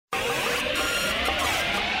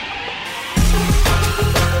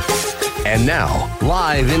And now,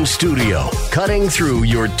 live in studio, cutting through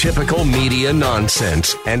your typical media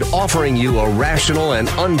nonsense and offering you a rational and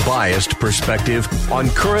unbiased perspective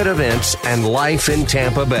on current events and life in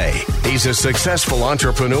Tampa Bay. He's a successful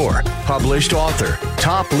entrepreneur, published author,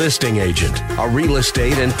 top listing agent, a real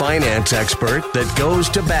estate and finance expert that goes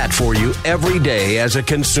to bat for you every day as a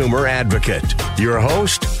consumer advocate. Your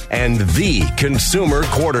host and the consumer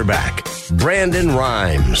quarterback, Brandon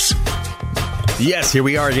Rhymes. Yes, here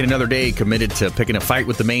we are again, another day committed to picking a fight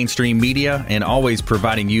with the mainstream media and always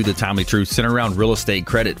providing you the timely truth centered around real estate,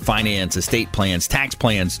 credit, finance, estate plans, tax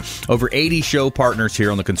plans. Over 80 show partners here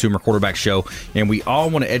on the Consumer Quarterback Show, and we all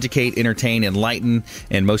want to educate, entertain, enlighten,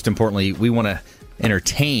 and most importantly, we want to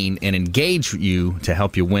entertain and engage you to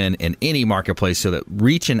help you win in any marketplace, so that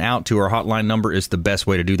reaching out to our hotline number is the best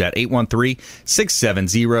way to do that.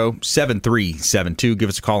 813-670-7372. Give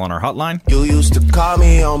us a call on our hotline. You used to call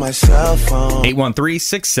me on my cell phone.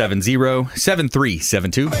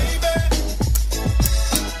 813-670-7372.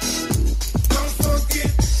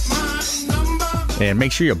 And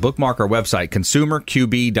make sure you bookmark our website,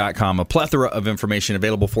 consumerqb.com. A plethora of information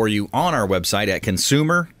available for you on our website at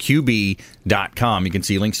consumerqb.com. You can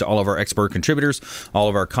see links to all of our expert contributors. All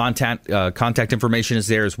of our contact information is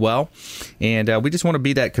there as well. And we just want to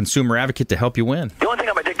be that consumer advocate to help you win. The only thing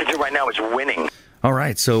I'm addicted to right now is winning. All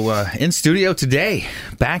right, so in studio today,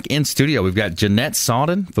 back in studio, we've got Jeanette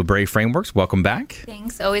Salden, Fabre Frameworks. Welcome back.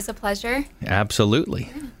 Thanks. Always a pleasure.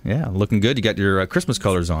 Absolutely. Yeah, looking good. You got your Christmas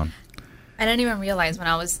colors on. I didn't even realize when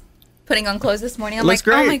I was putting on clothes this morning. I'm Looks like,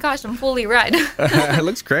 great. Oh my gosh, I'm fully red. It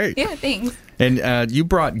looks great. Yeah, thanks. And you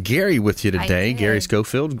brought Gary with you today, I did. Gary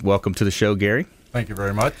Schofield. Welcome to the show, Gary. Thank you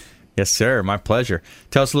very much. Yes, sir. My pleasure.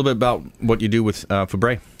 Tell us a little bit about what you do with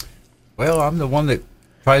Fabre. Well, I'm the one that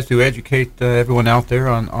tries to educate everyone out there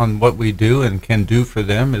on what we do and can do for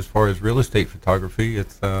them as far as real estate photography.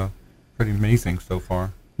 It's pretty amazing so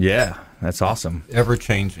far. Yeah, that's awesome. Ever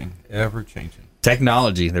changing, ever changing.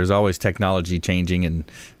 Technology. There's always technology changing, and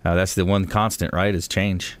that's the one constant, right, is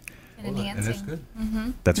change. And enhancing. And it's good.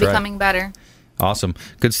 Mm-hmm. That's Becoming right. better. Awesome.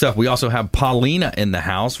 Good stuff. We also have Paulina in the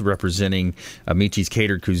house representing Amici's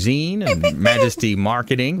Catered Cuisine and Majesty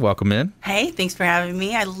Marketing. Welcome in. Hey, thanks for having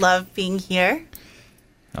me. I love being here.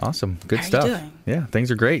 Awesome. Good How are you stuff. doing? Yeah, things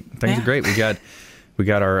are great. Things Yeah. are great. We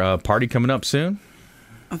got our party coming up soon.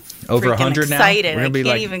 Over Freaking 100 now. excited. We're gonna I be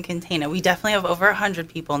can't like even contain it. We definitely have over 100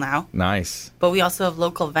 people now, nice. but we also have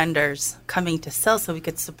local vendors coming to sell so we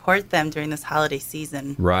could support them during this holiday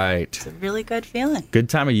season. Right. It's a really good feeling. Good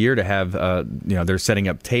time of year to have. They're setting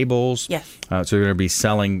up tables. Yes. So they're going to be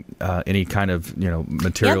selling any kind of Yeah,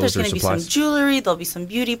 materials there's or going to be supplies. some jewelry. There'll be some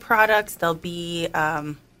beauty products. There'll be.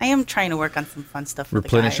 I am trying to work on some fun stuff. For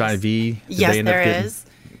Replenish the guys. IV. Did Yes, they end up there getting is.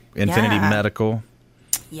 Infinity Yeah. Medical.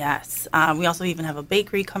 Yes. We also even have a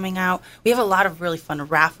bakery coming out. We have a lot of really fun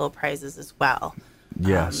raffle prizes as well.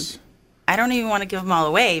 Yes. I don't even want to give them all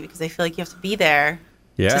away because I feel like you have to be there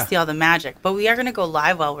Yeah. to see all the magic. But we are going to go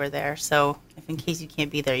live while we're there. So if in case you can't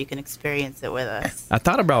be there, you can experience it with us. I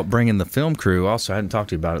thought about bringing the film crew. Also, I hadn't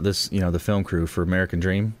talked to you about it. The film crew for American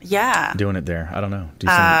Dream, Yeah. doing it there. I don't know.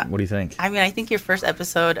 What do you think? I mean, I think your first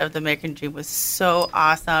episode of The American Dream was so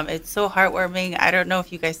awesome. It's so heartwarming. I don't know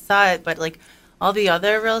if you guys saw it, but like all the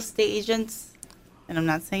other real estate agents, and I'm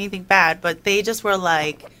not saying anything bad, but they just were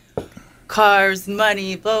like, cars,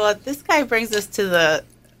 money, blah, blah. This guy brings us to the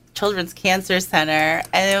Children's Cancer Center,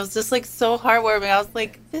 and it was just like so heartwarming. I was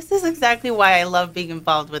like, this is exactly why I love being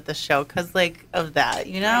involved with the show, because like of that,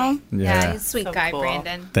 you know? Yeah, he's a sweet So guy, cool.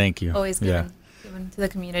 Brandon. Thank you. Always Yeah. giving to the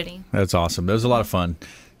community. That's awesome. It was a lot of fun.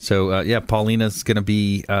 So, Paulina's going to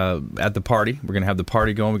be at the party. We're going to have the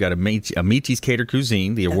party going. We got Amici's Catered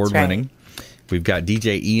Cuisine, the That's award-winning. We've got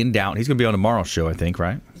DJ Ian Doubt. He's going to be on tomorrow's show, I think,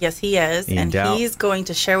 right? Yes, he is. Ian And Doubt. he's going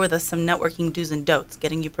to share with us some networking do's and don'ts,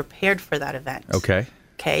 getting you prepared for that event. Okay.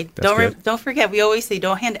 Okay. That's good. Don't forget, we always say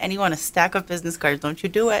don't hand anyone a stack of business cards. Don't you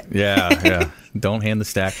do it. Yeah. Don't hand the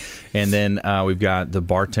stack. And then we've got the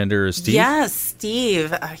bartender, Steve. Yes,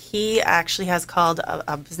 Steve. He actually has called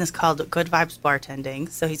a business called Good Vibes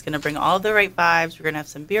Bartending. So he's going to bring all the right vibes. We're going to have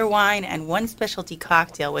some beer, wine, and one specialty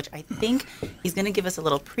cocktail, which I think he's going to give us a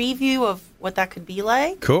little preview of what that could be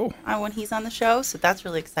like. Cool. When he's on the show. So that's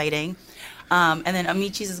really exciting. And then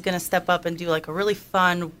Amici's is going to step up and do like a really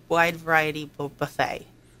fun, wide variety buffet.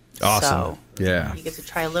 Awesome. So Yeah. you get to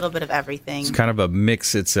try a little bit of everything. It's kind of a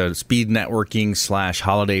mix. It's a speed networking /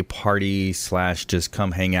 holiday party / just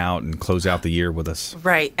come hang out and close out the year with us.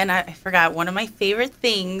 Right. And I forgot one of my favorite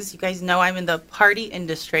things. You guys know I'm in the party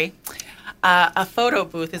industry. A photo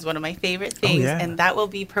booth is one of my favorite things. yeah. And that will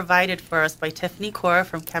be provided for us by Tiffany Cora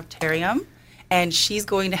from Captarium. and she's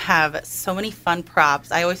going to have so many fun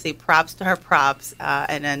props. I always say props to her props.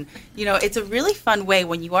 And then, it's a really fun way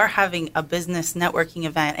when you are having a business networking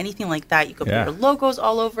event, anything like that. You could put your logos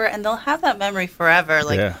all over, and they'll have that memory forever.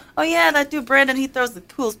 Like, oh, yeah, that dude Brandon, he throws the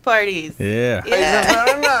coolest parties. Yeah.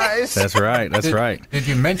 Very nice. That's right. That's right. Did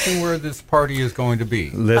you mention where this party is going to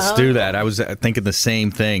be? Let's do that. I was thinking the same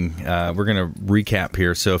thing. We're going to recap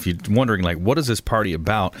here. So if you're wondering, like, what is this party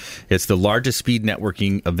about? It's the largest speed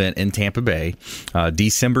networking event in Tampa Bay.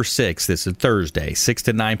 December 6th, this is Thursday, 6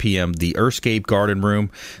 to 9 p.m., the Earthscape Garden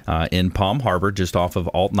Room in Palm Harbor, just off of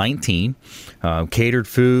Alt 19. Catered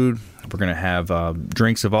food. We're going to have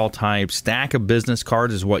drinks of all types. Stack of business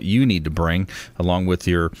cards is what you need to bring, along with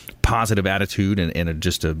your positive attitude and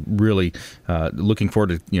just a really looking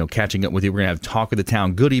forward to catching up with you. We're going to have Talk of the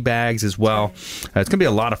Town goodie bags as well. It's going to be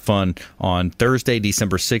a lot of fun on Thursday,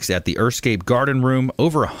 December 6th at the Earthscape Garden Room.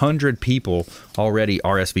 Over 100 people already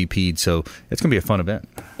RSVP'd, so it's going to be a fun event.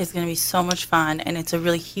 It's going to be so much fun, and it's a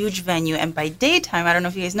really huge venue. And by daytime, I don't know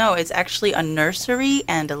if you guys know, it's actually a nursery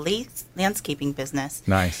and a landscaping business.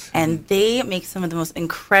 Nice. And they make some of the most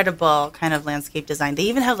incredible kind of landscape design. They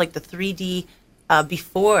even have like the 3D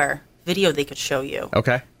before video they could show you.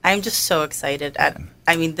 Okay. I'm just so excited.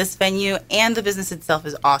 This venue and the business itself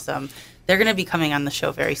is awesome. They're going to be coming on the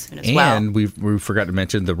show very soon as well. And we forgot to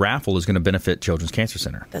mention the raffle is going to benefit Children's Cancer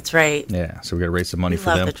Center. That's right. Yeah, so we got to raise some money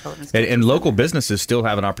for love them. the Children's Cancer And local Center. businesses still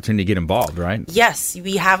have an opportunity to get involved, right? Yes,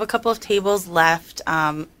 we have a couple of tables left.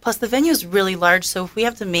 Plus, the venue is really large, so if we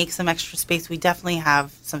have to make some extra space, we definitely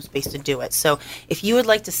have some space to do it. So if you would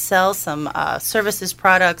like to sell some services,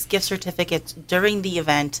 products, gift certificates during the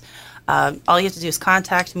event, all you have to do is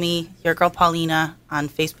contact me, Your Girl Paulina, on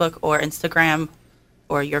Facebook or Instagram,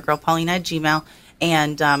 or Your Girl Paulina at Gmail.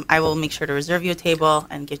 And I will make sure to reserve you a table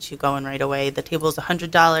and get you going right away. The table is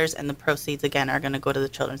 $100, and the proceeds, again, are going to go to the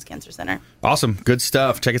Children's Cancer Center. Awesome. Good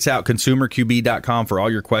stuff. Check us out, consumerqb.com, for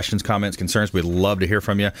all your questions, comments, concerns. We'd love to hear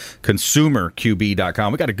from you.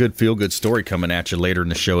 Consumerqb.com. We got a good feel-good story coming at you later in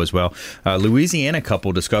the show as well. Louisiana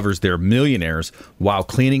couple discovers they're millionaires while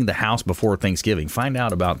cleaning the house before Thanksgiving. Find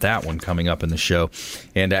out about that one coming up in the show.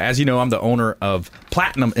 And as you know, I'm the owner of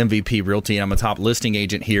Platinum MVP Realty, and I'm a top listing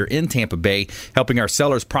agent here in Tampa Bay, helping our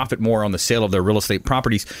sellers profit more on the sale of their real estate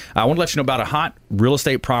properties. I want to let you know about a hot real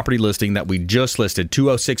estate property listing that we just listed.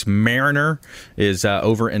 206 Mariner is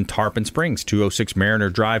over in Tarpon Springs. 206 Mariner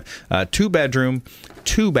Drive, 2-bedroom,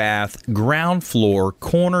 2-bath, ground floor,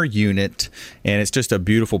 corner unit, and it's just a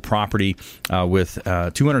beautiful property with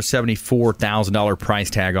 $274,000 price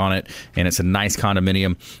tag on it, and it's a nice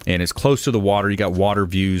condominium, and it's close to the water. You got water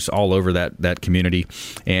views all over that community.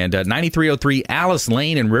 And 9303 Alice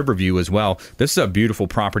Lane in Riverview as well. This is a beautiful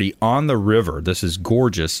property on the river. This is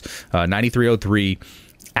gorgeous. 9303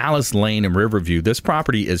 Alice Lane in Riverview. This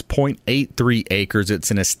property is 0.83 acres. It's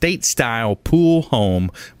an estate-style pool home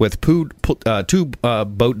with two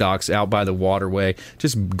boat docks out by the waterway.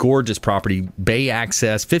 Just gorgeous property. Bay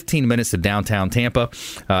access, 15 minutes to downtown Tampa.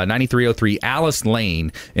 9303 Alice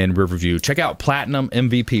Lane in Riverview. Check out Platinum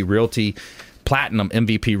MVP Realty,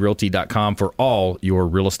 PlatinumMVPRealty.com for all your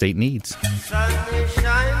real estate needs.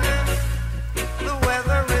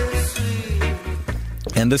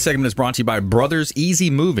 And this segment is brought to you by Brothers Easy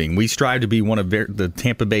Moving. We strive to be one of the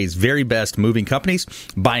Tampa Bay's very best moving companies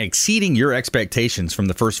by exceeding your expectations from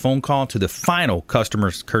the first phone call to the final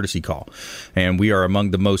customer's courtesy call. And we are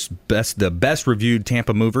among the best reviewed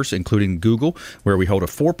Tampa movers, including Google, where we hold a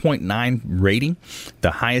 4.9 rating,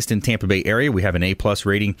 the highest in Tampa Bay area. We have an A+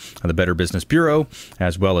 rating on the Better Business Bureau,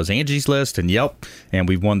 as well as Angie's List and Yelp. And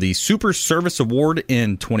we've won the Super Service Award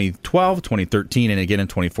in 2012, 2013, and again in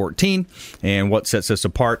 2014. And what sets us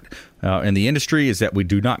apart in the industry is that we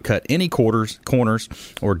do not cut any corners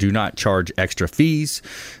or do not charge extra fees.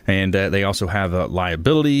 And they also have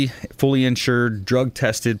liability, fully insured, drug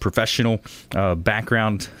tested, professional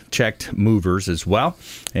background checked movers as well.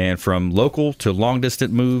 And from local to long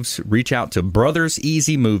distance moves, reach out to Brothers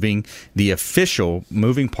Easy Moving, the official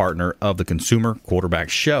moving partner of the Consumer Quarterback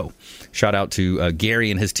Show. Shout out to Gary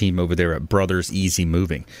and his team over there at Brothers Easy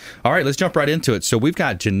Moving. All right, let's jump right into it. So we've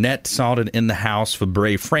got Jeanette Salden in the house for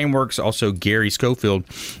Fabre Frameworks, also Gary Schofield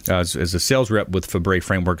as a sales rep with Fabre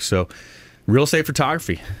Frameworks. So real estate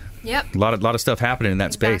photography. Yep. A lot of stuff happening in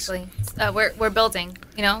that space. Exactly. We're building.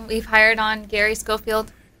 We've hired on Gary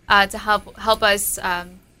Schofield to help us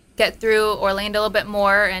get through Orlando a little bit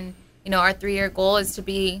more, and our 5-year goal is to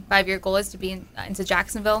be into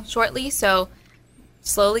Jacksonville shortly. So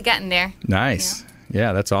slowly getting there. Nice.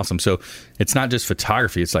 Yeah, that's awesome. So it's not just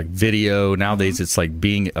photography; it's like video. Nowadays, it's like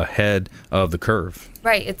being ahead of the curve.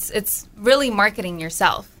 Right. It's really marketing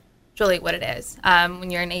yourself. It's really what it is. When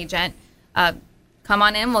you're an agent, come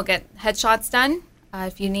on in. We'll get headshots done.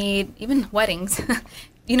 If you need even weddings,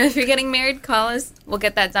 if you're getting married, call us. We'll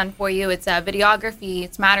get that done for you. It's videography,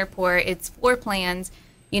 it's Matterport, it's floor plans,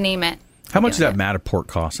 you name it. How much does that Matterport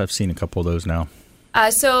cost? I've seen a couple of those now.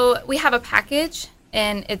 So we have a package,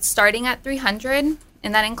 and it's starting at $300,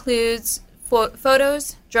 and that includes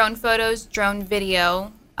photos, drone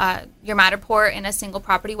video, your Matterport, and a single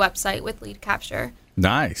property website with lead capture.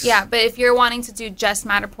 Nice. Yeah, but if you're wanting to do just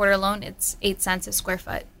Matterport alone, it's 8 cents a square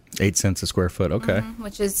foot. 8 cents a square foot, okay.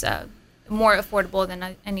 Which is more affordable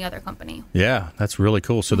than any other company. Yeah, that's really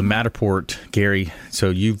cool. So the Matterport, Gary, so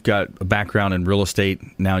you've got a background in real estate.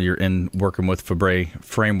 Now you're in working with Fabre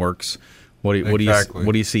Frameworks. What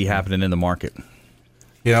do you see happening in the market?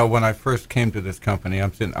 When I first came to this company,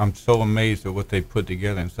 I'm so amazed at what they put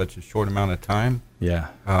together in such a short amount of time. Yeah.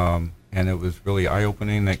 And it was really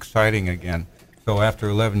eye-opening and exciting again. So after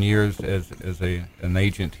 11 years as an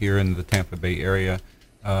agent here in the Tampa Bay area,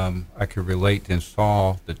 I could relate and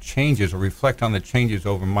saw the changes or reflect on the changes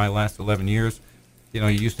over my last 11 years. You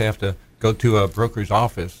used to have to go to a broker's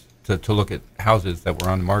office to look at houses that were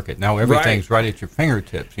on the market. Now everything's right at your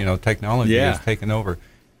fingertips. Technology has taken over.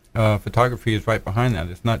 Photography is right behind that.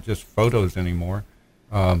 It's not just photos anymore.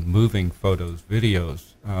 Moving photos,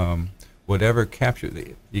 videos, whatever captures.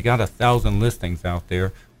 You got 1,000 listings out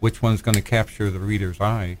there. Which one's going to capture the reader's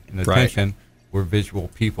eye and attention? Right. We're visual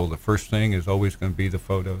people. The first thing is always going to be the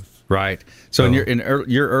photos. Right. So in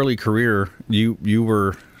your early career, you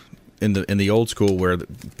were in the old school where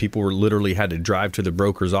people were literally had to drive to the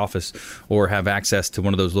broker's office or have access to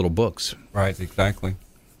one of those little books. Right. Exactly.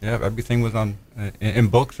 Yeah. Everything was on in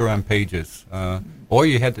books or on pages, or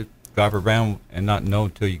you had to drive around and not know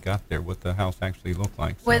until you got there what the house actually looked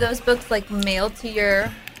like. Were those books mailed to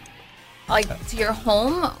your? To your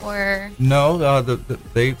home, or no?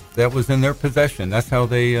 That was in their possession. That's how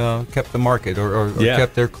they kept the market or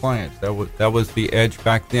kept their clients. That was the edge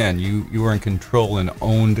back then. You were in control and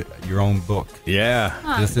owned your own book.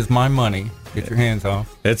 Yeah, This is my money. Get your hands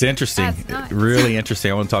off. It's interesting. That's nice. Really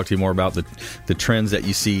interesting. I want to talk to you more about the trends that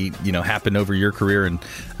you see, happen over your career and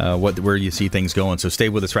where you see things going. So stay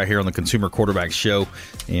with us right here on the Consumer Quarterback Show.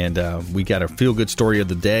 And we got a feel-good story of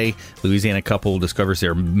the day. Louisiana couple discovers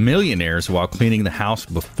they're millionaires while cleaning the house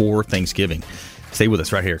before Thanksgiving. Stay with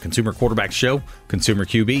us right here. Consumer Quarterback Show,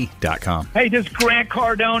 ConsumerQB.com. Hey, this is Grant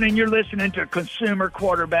Cardone, and you're listening to Consumer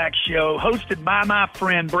Quarterback Show, hosted by my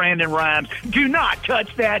friend Brandon Rhymes. Do not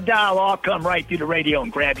touch that dial. I'll come right through the radio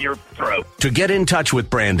and grab your throat. To get in touch with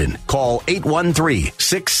Brandon, call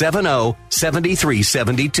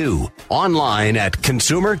 813-670-7372. Online at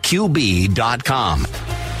ConsumerQB.com.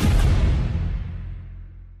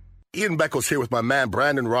 Ian Beckles here with my man,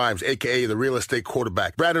 Brandon Rhymes, a.k.a. the real estate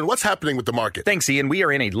quarterback. Brandon, what's happening with the market? Thanks, Ian. We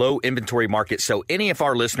are in a low inventory market, so any of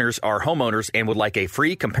our listeners are homeowners and would like a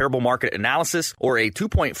free comparable market analysis or a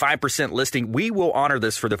 2.5% listing, we will honor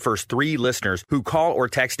this for the first 3 listeners who call or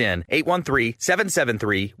text in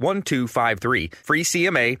 813-773-1253. Free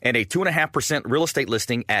CMA and a 2.5% real estate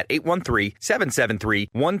listing at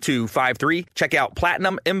 813-773-1253. Check out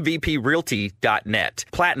PlatinumMVPRealty.net.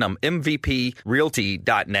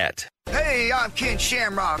 PlatinumMVPRealty.net. Hey, I'm Ken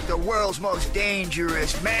Shamrock, the world's most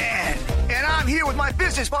dangerous man. And I'm here with my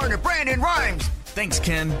business partner, Brandon Rhymes. Thanks,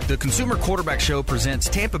 Ken. The Consumer Quarterback Show presents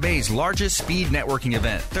Tampa Bay's largest speed networking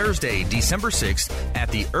event, Thursday, December 6th at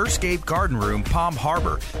the Earthscape Garden Room, Palm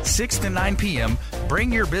Harbor, 6 to 9 p.m.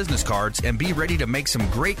 Bring your business cards and be ready to make some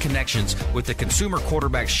great connections with the Consumer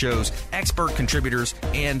Quarterback Show's expert contributors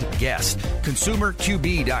and guests.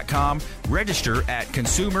 ConsumerQB.com. Register at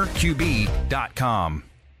ConsumerQB.com.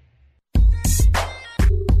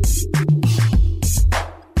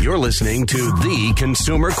 You're listening to the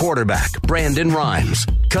Consumer Quarterback, Brandon Rhymes,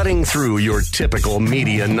 cutting through your typical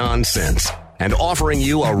media nonsense and offering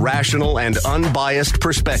you a rational and unbiased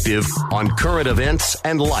perspective on current events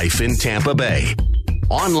and life in Tampa Bay.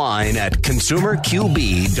 Online at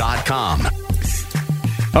ConsumerQB.com.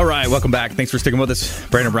 All right, welcome back. Thanks for sticking with us.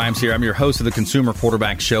 Brandon Rhymes here. I'm your host of the Consumer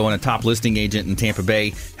Quarterback Show and a top listing agent in Tampa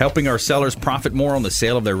Bay, helping our sellers profit more on the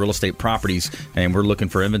sale of their real estate properties. And we're looking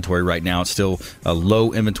for inventory right now. It's still a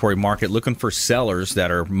low inventory market, looking for sellers that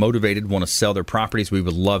are motivated, want to sell their properties. We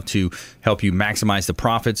would love to help you maximize the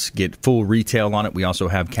profits, get full retail on it. We also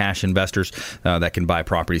have cash investors that can buy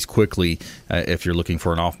properties quickly if you're looking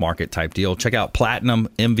for an off-market type deal. Check out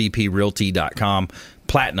PlatinumMVPRealty.com.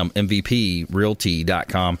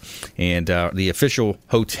 PlatinumMVPRealty.com. And the official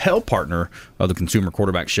hotel partner of the Consumer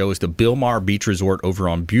Quarterback Show is the Bilmar Beach Resort over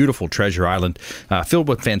on beautiful Treasure Island, filled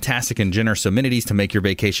with fantastic and generous amenities to make your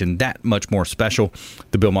vacation that much more special.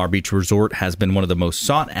 The Bilmar Beach Resort has been one of the most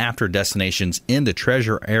sought-after destinations in the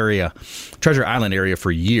Treasure Island area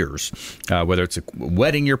for years. Whether it's a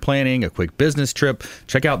wedding you're planning, a quick business trip,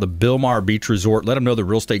 check out the Bilmar Beach Resort. Let them know the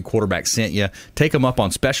Real Estate Quarterback sent you. Take them up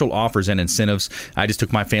on special offers and incentives. I just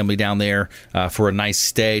took my family down there for a nice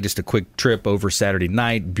stay, just a quick trip over Saturday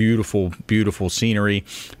night. Beautiful, beautiful scenery.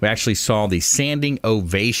 We actually saw the standing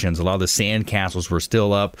ovations. A lot of the sand castles were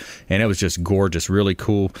still up, and it was just gorgeous, really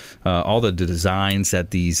cool. All the designs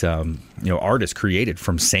that these artists created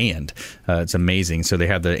from sand. It's amazing. So they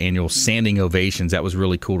have the annual standing ovations. That was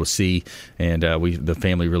really cool to see, and the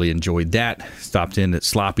family really enjoyed that. Stopped in at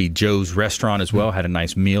Sloppy Joe's restaurant as well. Had a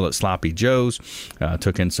nice meal at Sloppy Joe's.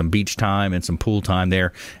 Took in some beach time and some pool time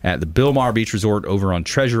there at the Bilmar Beach Resort over on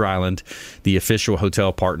Treasure Island, the official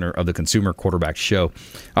hotel partner of the Consumer Quarterback Show.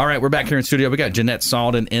 All right, we're back here in studio. We got Jeanette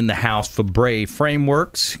Salden in the house. Fabre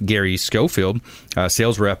Frameworks, Gary Schofield,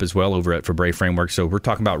 sales rep as well over at Fabre Frameworks. So we're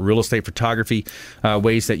talking about real estate photography,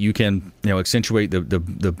 ways that you can accentuate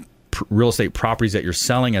the real estate properties that you're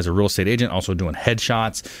selling as a real estate agent, also doing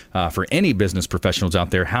headshots. For any business professionals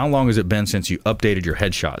out there, how long has it been since you updated your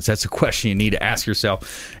headshots? That's a question you need to ask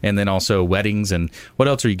yourself. And then also weddings, and what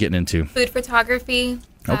else are you getting into? Food photography.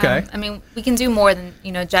 Okay. We can do more than,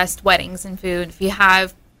 just weddings and food. If you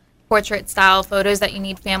have portrait style photos that you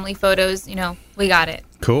need, family photos, we got it.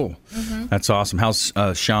 Cool. Mm-hmm. That's awesome. How's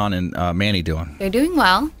Sean and Manny doing? They're doing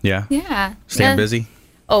well. Yeah? Yeah. Staying busy?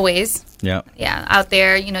 Always. Yeah. Yeah. Out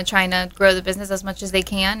there, trying to grow the business as much as they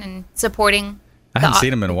can and supporting. I haven't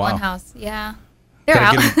seen them in a while. One house. Yeah. They're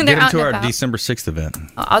out. Get them They're out to and our about. December 6th event.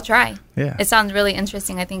 I'll try. Yeah. It sounds really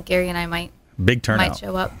interesting. I think Gary and I might. Big turnout. Might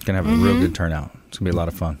show up. Gonna have a real good turnout. It's gonna be a lot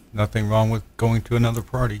of fun. Nothing wrong with going to another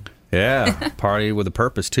party. Yeah, party with a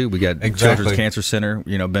purpose too. We got Children's Cancer Center,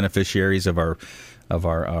 beneficiaries of our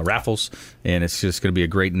raffles, and it's just going to be a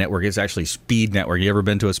great network. It's actually speed network. You ever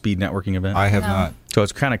been to a speed networking event? I have not. So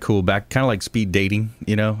it's kind of cool, kind of like speed dating.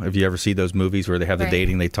 If you ever see those movies where they have the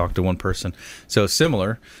dating, they talk to one person. So it's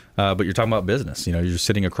similar, but you're talking about business. You're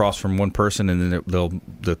sitting across from one person, and then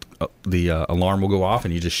the alarm will go off,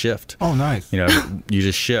 and you just shift. Oh, nice. You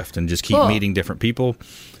just shift and just keep meeting different people.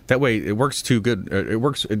 That way, it works too good. It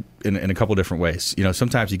works in a couple different ways.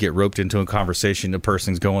 Sometimes you get roped into a conversation, the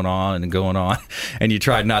person's going on, and you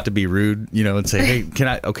try not to be rude, and say, hey,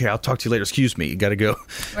 okay, I'll talk to you later. Excuse me, you got to go.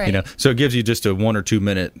 Right. So it gives you just a 1 or 2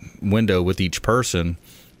 minute window with each person.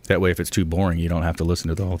 That way, if it's too boring, you don't have to listen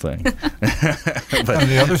to the whole thing. But on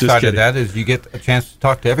the other side of that is you get a chance to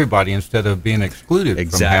talk to everybody instead of being excluded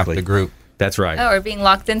from half the group. That's right. Or being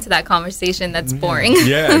locked into that conversation that's boring.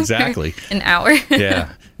 Yeah, exactly. An hour.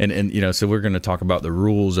 Yeah. And so we're going to talk about the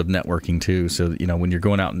rules of networking too. So, when you're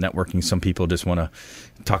going out and networking, some people just want to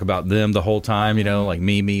talk about them the whole time, like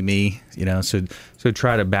me, so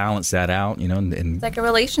try to balance that out, and it's like a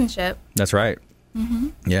relationship. That's right. Mm-hmm.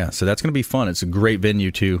 Yeah, so that's going to be fun. It's a great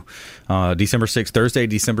venue too. December 6th, Thursday,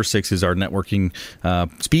 December 6th is our networking,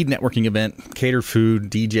 speed networking event. Catered food,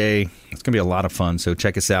 DJ. It's going to be a lot of fun. So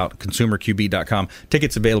check us out, consumerqb.com.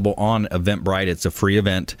 Tickets available on Eventbrite. It's a free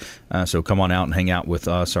event. So come on out and hang out with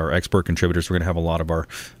us, our expert contributors. We're going to have a lot of our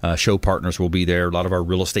show partners will be there. A lot of our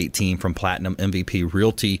real estate team from Platinum MVP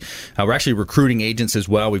Realty. We're actually recruiting agents as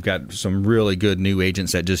well. We've got some really good new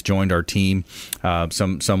agents that just joined our team.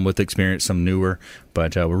 Some with experience, some newer.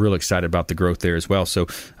 But we're really excited about the growth there as well. So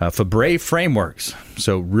Fabre Frameworks,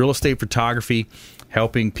 so real estate photography,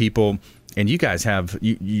 helping people. And you guys have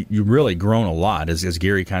you really grown a lot, as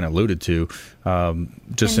Gary kind of alluded to,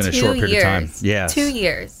 just in a short period of time. Yeah, 2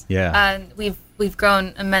 years. Yeah, we've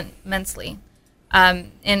grown immensely,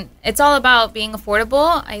 and it's all about being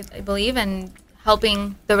affordable, I believe, and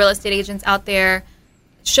helping the real estate agents out there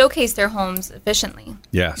showcase their homes efficiently.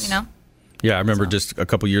 Yes. Yeah, I remember just a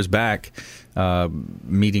couple years back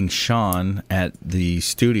meeting Sean at the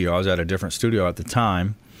studio. I was at a different studio at the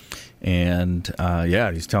time. And,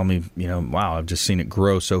 he's telling me, wow, I've just seen it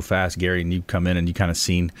grow so fast, Gary, and you come in and you kind of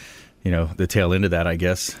seen, the tail end of that, I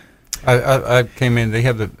guess. I came in. They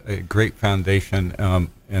have a great foundation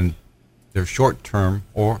and their short-term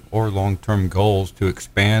or long-term goals to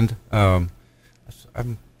expand. I'm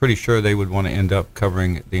pretty sure they would want to end up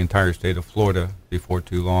covering the entire state of Florida before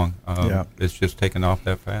too long. It's just taken off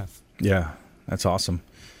that fast. Yeah, that's awesome.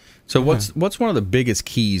 So what's one of the biggest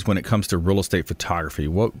keys when it comes to real estate photography?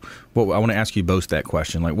 What I want to ask you both that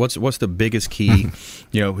question. Like, what's the biggest key?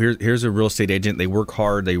 Here's a real estate agent. They work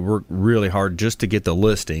hard. They work really hard just to get the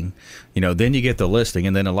listing. Then you get the listing,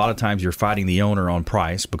 and then a lot of times you're fighting the owner on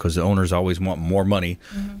price because the owners always want more money.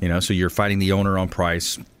 So you're fighting the owner on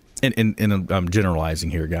price. And I'm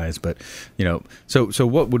generalizing here, guys, but so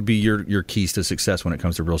what would be your keys to success when it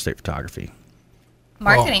comes to real estate photography?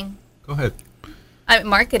 Marketing. Go ahead.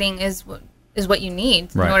 Marketing is what you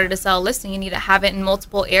need in order to sell a listing. You need to have it in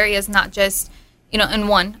multiple areas, not just in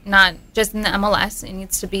one, not just in the MLS. It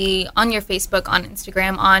needs to be on your Facebook, on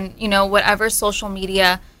Instagram, on whatever social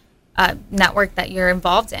media network that you're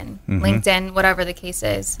involved in, LinkedIn, whatever the case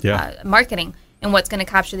is. Marketing, and what's going to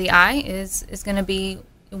capture the eye is going to be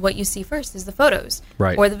what you see first, is the photos,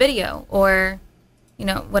 or the video, or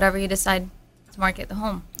whatever you decide to market the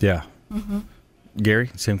home. Yeah. Gary,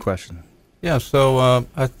 same question. Yeah, so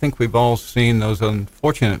I think we've all seen those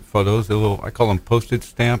unfortunate photos, I call them postage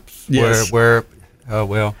stamps, where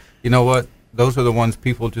you know what? Those are the ones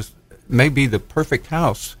people just, may be the perfect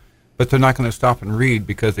house, but they're not going to stop and read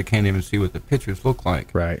because they can't even see what the pictures look like.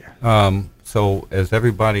 Right. So as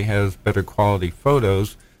everybody has better quality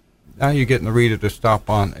photos, now you're getting the reader to stop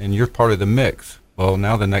on, and you're part of the mix. Well,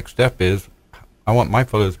 now the next step is, I want my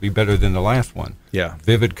photos to be better than the last one. Yeah.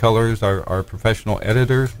 Vivid colors, our professional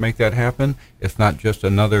editors make that happen. It's not just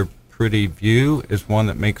another pretty view. It's one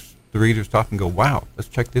that makes the reader stop and go, wow, let's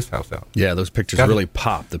check this house out. Yeah, those pictures really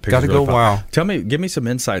pop. The pictures gotta really go, pop. wow. Give me some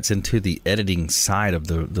insights into the editing side of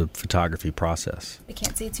the photography process. We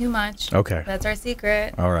can't say too much. Okay. That's our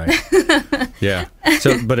secret. All right. Yeah.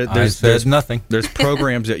 So, but there's nothing. There's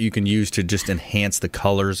programs that you can use to just enhance the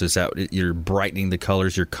colors. Is that you're brightening the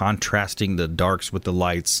colors, you're contrasting the darks with the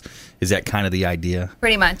lights? Is that kind of the idea?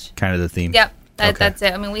 Pretty much. Kind of the theme. Yep. That's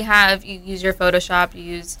it. I mean, you use your Photoshop, you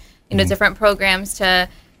use different programs to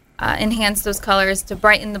enhance those colors, to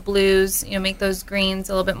brighten the blues, make those greens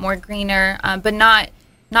a little bit more greener, but not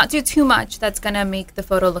do too much that's going to make the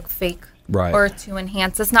photo look fake, right, or to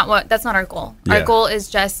enhance. That's not our goal. Yeah. Our goal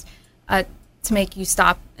is just to make you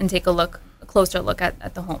stop and take a closer look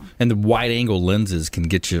at the home. And the wide angle lenses can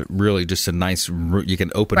get you really just a nice, you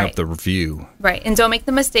can open up the view. Right, and don't make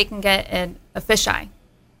the mistake and get a fisheye.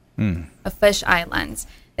 A fisheye lens.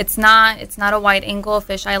 It's not a wide angle. A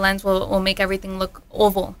fisheye lens will make everything look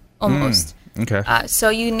oval almost. Okay. So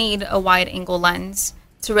you need a wide angle lens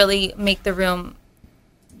to really make the room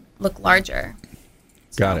look larger.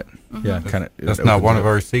 Got it. Yeah, kind of. That's not one of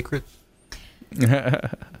our secrets.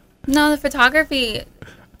 No, the photography,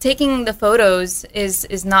 taking the photos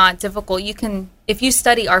is not difficult. You can, if you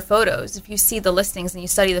study our photos, if you see the listings and you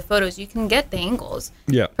study the photos, you can get the angles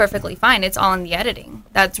perfectly fine. It's all in the editing.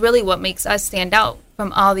 That's really what makes us stand out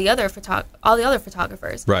from all the other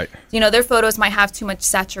photographers. Right. Their photos might have too much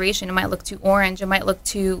saturation. It might look too orange. It might look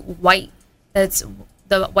too white.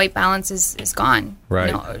 The white balance is gone.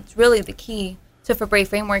 Right. It's really the key to Fabre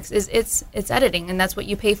Frameworks is it's editing, and that's what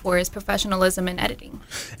you pay for, is professionalism in editing.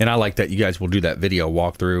 And I like that you guys will do that video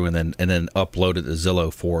walkthrough and then upload it to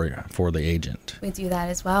Zillow for the agent. We do that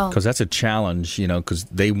as well. Because that's a challenge, because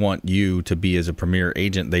they want you to be, as a premier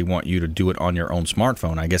agent, they want you to do it on your own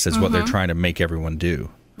smartphone. I guess that's what they're trying to make everyone do.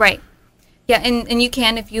 Right. Yeah, and you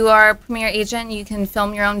can, if you are a premier agent, you can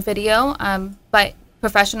film your own video, but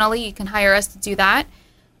professionally, you can hire us to do that.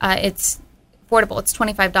 It's affordable. It's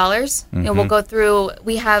 $25. We'll go through.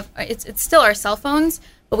 We have it's still our cell phones,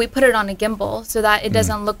 but we put it on a gimbal so that it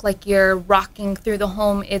doesn't look like you're rocking through the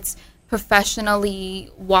home. It's professionally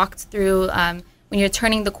walked through. When you're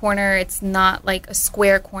turning the corner, it's not like a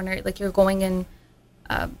square corner, like you're going in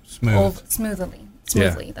smoothly.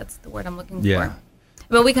 Yeah. That's the word I'm looking for.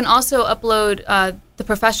 But we can also upload the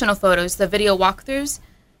professional photos, the video walkthroughs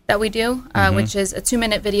that we do, which is a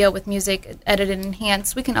 2-minute video with music edited and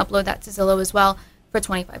enhanced. We can upload that to Zillow as well for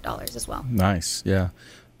 $25 as well. Nice, yeah.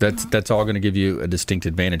 That's all going to give you a distinct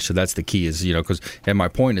advantage. So that's the key, is and my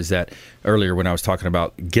point is that earlier when I was talking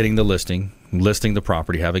about getting the listing the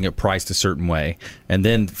property, having it priced a certain way, and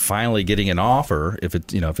then finally getting an offer. If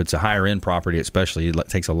it's a higher end property, especially, it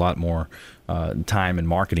takes a lot more time and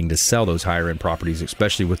marketing to sell those higher end properties,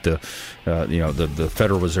 especially with the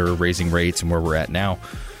Federal Reserve raising rates and where we're at now.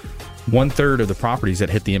 1/3 of the properties that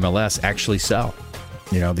hit the MLS actually sell.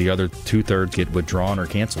 The other 2/3 get withdrawn or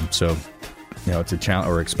canceled. So, it's a challenge,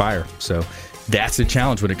 or expire. So that's a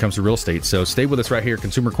challenge when it comes to real estate. So stay with us right here,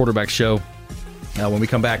 Consumer Quarterback Show. When we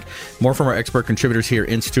come back, more from our expert contributors here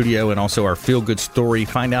in studio and also our feel-good story.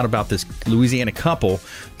 Find out about this Louisiana couple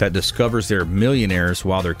that discovers they're millionaires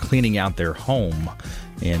while they're cleaning out their home.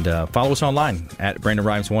 And follow us online at Brandon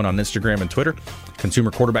Rhymes 1 on Instagram and Twitter.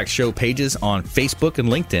 Consumer Quarterback Show pages on Facebook and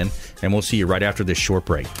LinkedIn. And we'll see you right after this short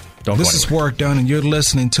break. This is Warwick Dunn, and you're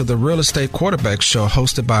listening to the Real Estate Quarterback Show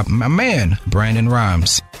hosted by my man, Brandon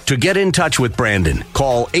Rhymes. To get in touch with Brandon,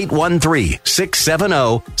 call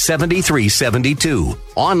 813-670-7372.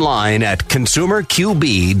 Online at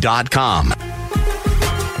consumerqb.com.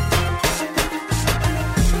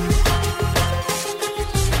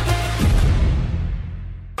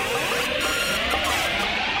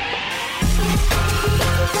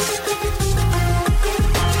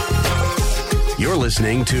 You're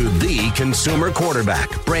listening to the Consumer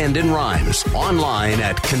Quarterback, Brandon Rhymes, online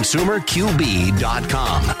at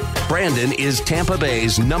consumerqb.com. Brandon is Tampa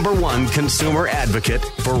Bay's #1 consumer advocate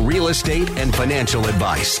for real estate and financial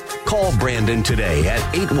advice. Call Brandon today at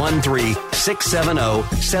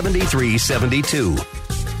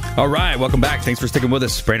 813-670-7372. All right, welcome back. Thanks for sticking with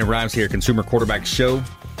us. Brandon Rhymes here, Consumer Quarterback Show,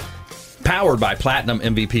 powered by Platinum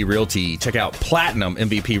MVP Realty. Check out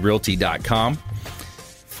platinummvprealty.com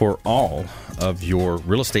for all of your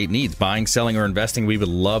real estate needs, buying, selling, or investing. We would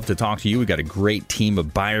love to talk to you. We've got a great team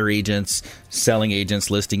of buyer agents, selling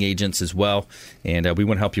agents, listing agents as well, and we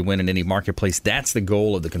want to help you win in any marketplace. That's the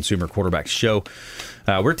goal of the Consumer Quarterback Show.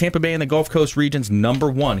 We're Tampa Bay and the Gulf Coast region's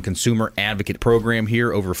 #1 consumer advocate program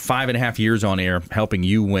here, over 5.5 years on air, helping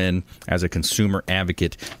you win as a consumer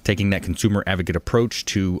advocate, taking that consumer advocate approach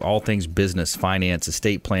to all things business, finance,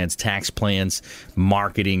 estate plans, tax plans,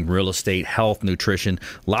 marketing, real estate, health, nutrition.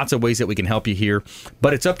 Lots of ways that we can help you here,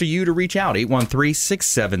 but it's up to you to reach out.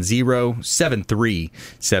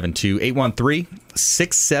 813-670-7372.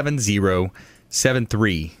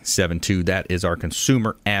 813-670-7372. That is our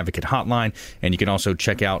consumer advocate hotline, and you can also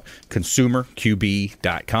check out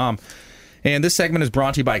consumerqb.com. And this segment is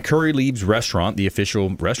brought to you by Curry Leaves Restaurant, the official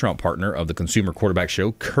restaurant partner of the Consumer Quarterback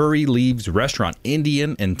Show. Curry Leaves Restaurant,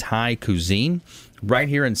 Indian and Thai cuisine, right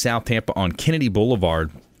here in South Tampa on Kennedy Boulevard.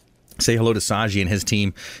 Say hello to Saji and his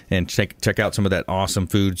team and check out some of that awesome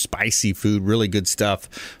food, spicy food, really good stuff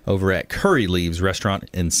over at Curry Leaves Restaurant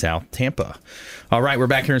in South Tampa. All right, we're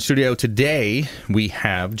back here in studio. Today, we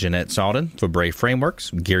have Jeanette Salden, Fabre Frameworks,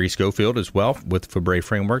 Gary Schofield as well with Fabre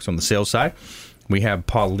Frameworks on the sales side. We have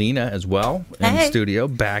Paulina as well in studio,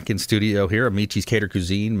 back in studio here, Amici's Cater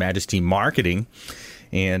Cuisine, Majesty Marketing.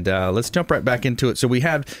 And let's jump right back into it. So we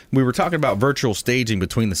were talking about virtual staging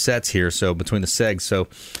between the sets here, so between the segs. So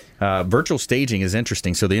virtual staging is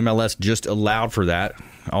interesting. So the MLS just allowed for that.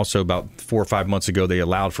 Also, about 4 or 5 months ago, they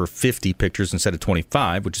allowed for 50 pictures instead of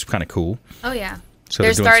 25, which is kind of cool. Oh yeah. So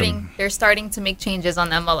they're starting to make changes on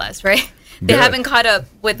the MLS, right? They Good. haven't caught up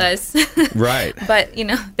with us. Right. But,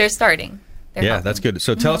 they're starting. They're helping. That's good.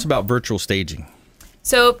 So tell us about virtual staging.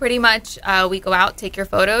 So pretty much we go out, take your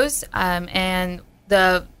photos, and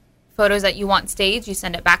the photos that you want staged, you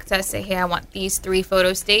send it back to us, say, hey, I want these 3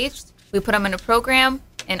 photos staged. We put them in a program,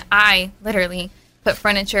 and I literally put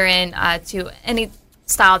furniture in to any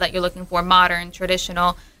style that you're looking for, modern,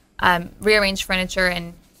 traditional, rearrange furniture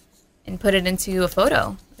and put it into a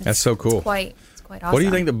photo. That's so cool. It's quite awesome. What do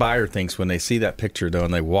you think the buyer thinks when they see that picture, though,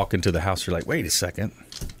 and they walk into the house, you're like, wait a second.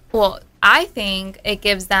 Well, I think it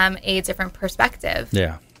gives them a different perspective.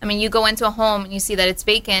 Yeah. I mean, you go into a home and you see that it's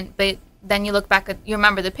vacant, but then you look back at, you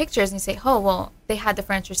remember the pictures and you say, oh, well, they had the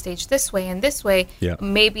furniture staged this way and this way. Yeah.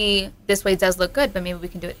 Maybe this way does look good, but maybe we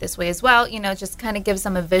can do it this way as well. It just kind of gives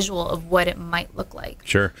them a visual of what it might look like.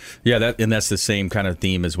 Sure. Yeah, that's the same kind of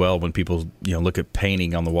theme as well. When people, look at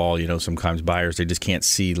painting on the wall, sometimes buyers, they just can't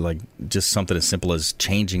see, just something as simple as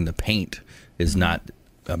changing the paint is not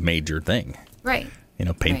a major thing. Right.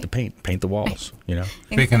 Paint the paint, paint the walls,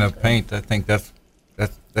 Speaking of paint, I think that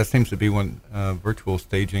seems to be when virtual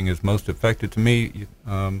staging is most effective. To me,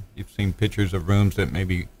 you've seen pictures of rooms that may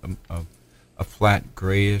be a flat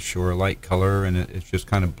grayish or a light color, and it's just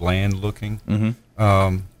kind of bland looking,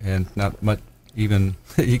 and not much. Even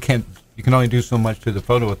you can only do so much to the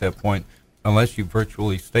photo at that point, unless you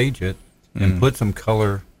virtually stage it and put some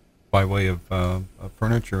color by way of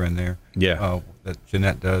furniture in there. Yeah, that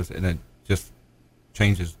Jeanette does, and it just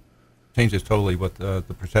changes totally what the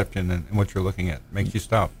perception and what you're looking at. Makes you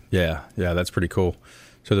stop. Yeah, that's pretty cool.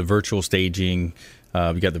 So the virtual staging,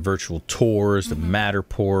 we got the virtual tours, the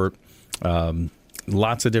Matterport,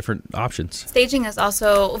 lots of different options.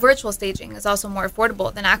 Virtual staging is also more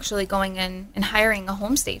affordable than actually going in and hiring a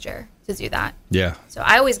home stager to do that. Yeah. So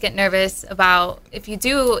I always get nervous about if you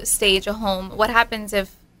do stage a home, what happens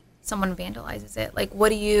if someone vandalizes it? Like, what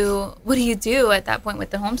do you do at that point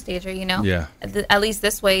with the home stager? Yeah. At least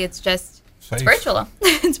this way, it's just Safe. it's virtual.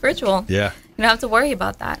 It's virtual. Yeah. You don't have to worry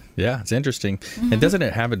about that. Yeah, it's interesting. And doesn't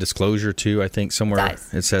it have a disclosure too? I think somewhere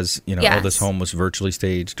it says, Yes. this home was virtually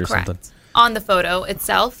staged or Correct. something. On the photo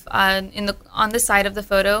itself, on the side of the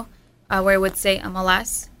photo, where it would say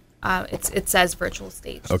MLS, it says virtual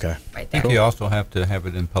stage. Okay. Right I there. think you also have to have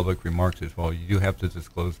it in public remarks as well. You do have to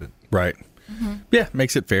disclose it. Right. Yeah,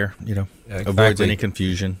 makes it fair, avoids exactly. any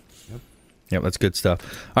confusion. Yep, that's good stuff.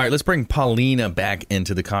 All right, let's bring Paulina back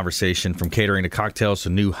into the conversation, from catering to cocktails to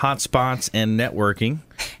new hotspots and networking.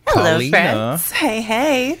 Hello, Paulina. friends.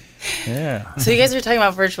 Hey. Yeah. So you guys are talking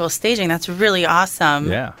about virtual staging. That's really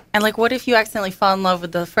awesome. Yeah. And like, what if you accidentally fall in love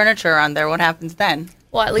with the furniture on there? What happens then?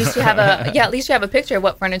 Well, at least you have a picture of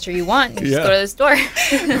what furniture you want. You just go to the store.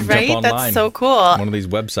 Right? Jump online, That's so cool. One of these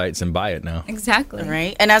websites and buy it now. Exactly.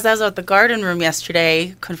 Right. And as I was at the garden room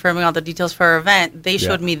yesterday, confirming all the details for our event, they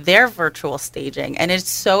showed me their virtual staging. And it's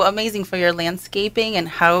so amazing for your landscaping, and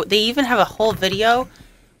how they even have a whole video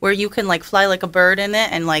where you can like fly like a bird in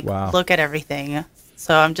it and like look at everything.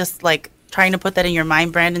 So I'm just like trying to put that in your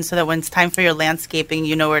mind, Brandon, so that when it's time for your landscaping,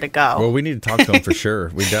 you know where to go. Well, we need to talk to them for sure.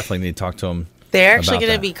 We definitely need to talk to them. They're actually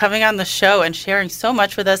going to be coming on the show and sharing so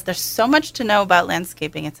much with us. There's so much to know about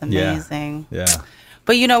landscaping. It's amazing. Yeah.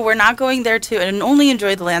 But, we're not going there to and only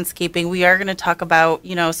enjoy the landscaping. We are going to talk about,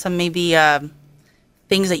 some maybe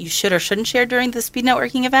things that you should or shouldn't share during the speed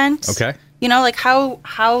networking event. Okay. Like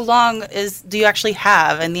how long do you actually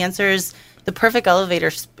have? And the answer is the perfect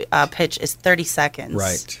elevator pitch is 30 seconds.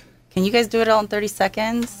 Right. Can you guys do it all in 30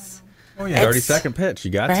 seconds? Oh, yeah. 30-second pitch.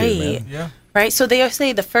 You got to, man. Yeah. Right. So they always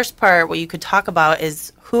say the first part, what you could talk about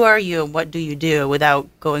is who are you and what do you do without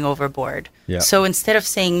going overboard. Yeah. So instead of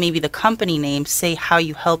saying maybe the company name, say how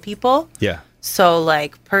you help people. Yeah. So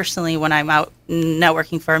like personally, when I'm out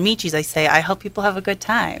networking for Amici's, I say, I help people have a good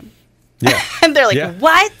time. Yeah. And they're like,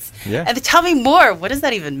 what? Yeah. And they tell me more. What does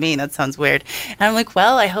that even mean? That sounds weird. And I'm like,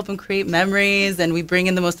 well, I help them create memories, and we bring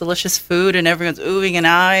in the most delicious food, and everyone's oohing and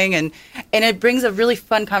ahhing, and it brings a really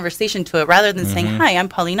fun conversation to it, rather than saying, hi, I'm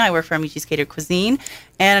Paulina, I work for Amici's Catered Cuisine.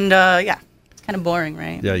 And it's kind of boring,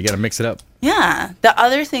 right? Yeah, you got to mix it up. Yeah. The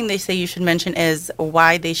other thing they say you should mention is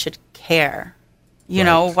why they should care.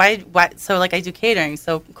 Why? So like I do catering,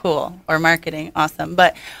 so cool, or marketing, awesome.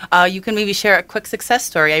 But you can maybe share a quick success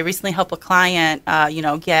story. I recently helped a client,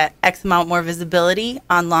 get X amount more visibility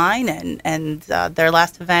online, and their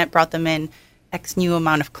last event brought them in X new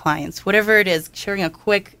amount of clients. Whatever it is, sharing a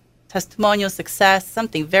quick testimonial success,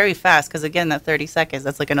 something very fast, because again, that 30 seconds,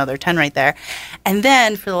 that's like another 10 right there. And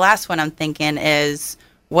then for the last one, I'm thinking is,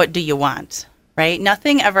 what do you want, right?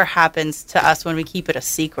 Nothing ever happens to us when we keep it a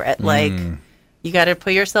secret. Like, you got to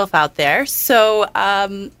put yourself out there. So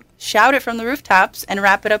shout it from the rooftops and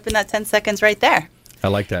wrap it up in that 10 seconds right there. I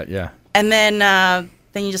like that, yeah. And then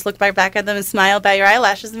you just look back at them and smile, bat your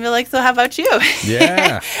eyelashes, and be like, so how about you?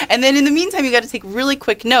 Yeah. And then in the meantime, you got to take really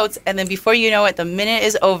quick notes. And then before you know it, the minute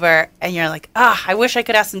is over, and you're like, I wish I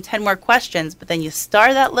could ask them 10 more questions. But then you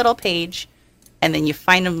star that little page, and then you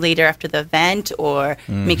find them later after the event, or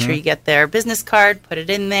make sure you get their business card, put it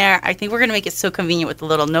in there. I think we're going to make it so convenient with the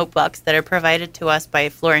little notebooks that are provided to us by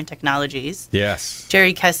Flooring Technologies. Yes.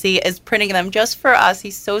 Jerry Kessie is printing them just for us.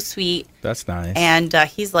 He's so sweet. That's nice. And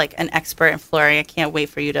he's like an expert in flooring. I can't wait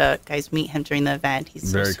for you to guys meet him during the event. He's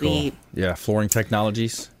so Very sweet. cool. Yeah, Flooring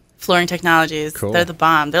Technologies. Flooring Technologies. Cool. They're the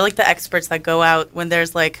bomb. They're like the experts that go out when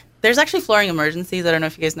there's actually flooring emergencies. I don't know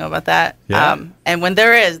if you guys know about that. Yeah. And when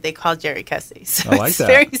there is, they call Jerry Kessie. So I like it's that.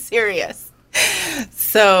 very serious.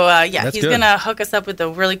 So, That's he's good. going to hook us up with the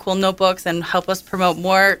really cool notebooks and help us promote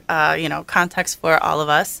more, context for all of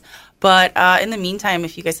us. But in the meantime,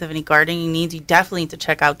 if you guys have any gardening needs, you definitely need to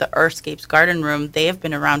check out the Earthscapes Garden Room. They have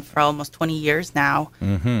been around for almost 20 years now.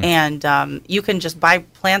 And you can just buy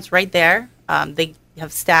plants right there. They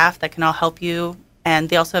have staff that can all help you. And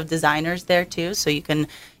they also have designers there, too, so you can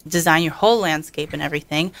design your whole landscape and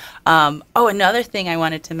everything. Another thing I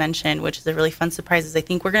wanted to mention, which is a really fun surprise, is I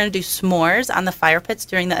think we're going to do s'mores on the fire pits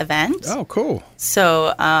during the event. Oh, cool.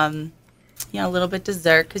 So, a little bit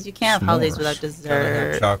dessert, because you can't have holidays without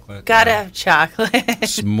dessert. Gotta have chocolate.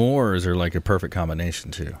 S'mores are like a perfect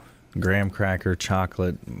combination, too. Graham cracker,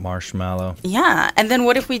 chocolate, marshmallow. Yeah, and then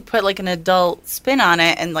what if we put like an adult spin on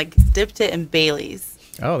it and like dipped it in Bailey's?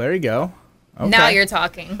 Oh, there you go. Okay. Now you're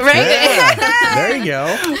talking. Right? Yeah. There you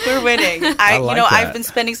go. We're winning. I like that. I've been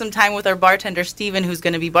spending some time with our bartender, Steven, who's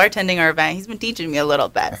going to be bartending our event. He's been teaching me a little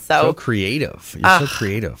bit. So creative. You're so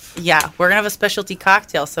creative. Yeah, we're going to have a specialty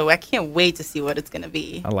cocktail, so I can't wait to see what it's going to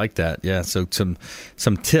be. I like that. Yeah, so some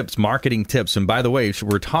tips, marketing tips. And by the way,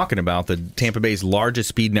 we're talking about the Tampa Bay's largest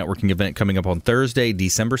speed networking event coming up on Thursday,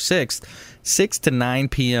 December 6th, 6 to 9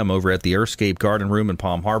 p.m. over at the Earthscape Garden Room in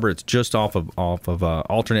Palm Harbor. It's just off of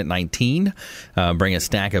Alternate 19. Bring a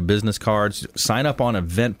stack of business cards. Sign up on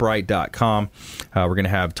Eventbrite.com. We're going to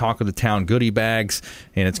have Talk of the Town goodie bags,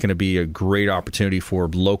 and it's going to be a great opportunity for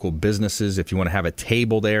local businesses. If you want to have a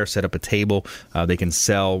table there, set up a table. They can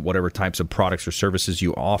sell whatever types of products or services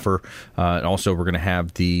you offer. And also, we're going to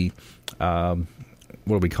have the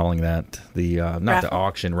what are we calling that? The not raffle? the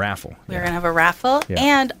auction, raffle. We're going to have a raffle. Yeah.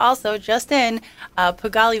 And also, just in,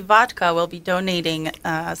 Pagali Vodka will be donating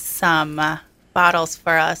some bottles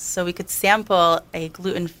for us so we could sample a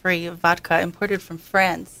gluten-free vodka imported from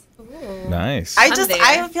France. Ooh. Nice.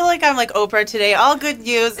 I feel like I'm like Oprah today. All good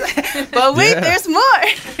news. But wait, there's more.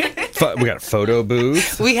 We got a photo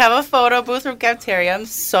booth. We have a photo booth from Cafeteria.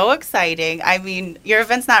 So exciting. I mean, your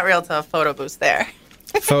event's not real to a photo booth there.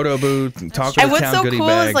 Photo booth, Talk of the And what's Town so goodie cool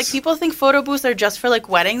bags. is like people think photo booths are just for like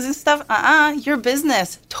weddings and stuff. Your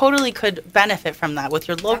business totally could benefit from that with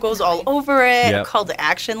your logos all over it, Yep. a call to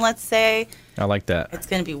action, let's say. I like that. It's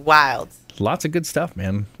going to be wild. Lots of good stuff,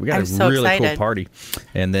 man. We got I'm a so really excited. cool party.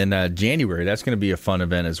 And then January, that's going to be a fun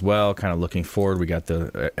event as well. Kind of looking forward. We got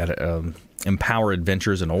the Empower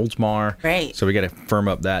Adventures in Oldsmar. Right. So we got to firm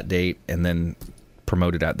up that date and then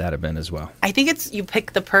promote it at that event as well. I think you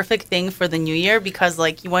pick the perfect thing for the new year because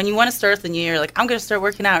like when you want to start the new year, like I'm going to start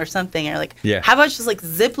working out or something. Or like, Yeah. how about just like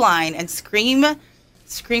zip line and scream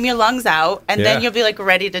your lungs out, and then Yeah. you'll be like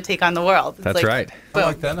ready to take on the world. It's That's like, right. I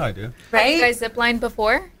like that idea. Right? Have you guys ziplined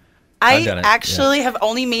before? I've I done it, actually have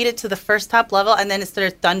only made it to the first top level, and then it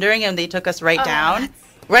started thundering, and they took us right down. that's-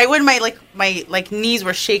 Right when my knees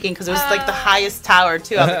were shaking because it was like the highest tower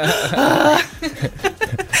too. I was like,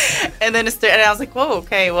 and then and I was like, whoa,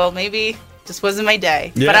 okay, well maybe just wasn't my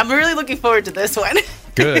day. Yeah. But I'm really looking forward to this one.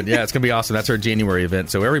 Good. Yeah, it's going to be awesome. That's our January event.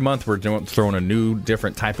 So every month we're throwing a new,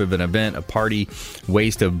 different type of an event, a party,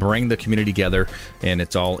 ways to bring the community together, and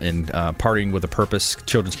it's all in partying with a purpose.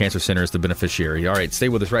 Children's Cancer Center is the beneficiary. All right, stay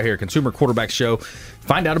with us right here. Consumer Quarterback Show.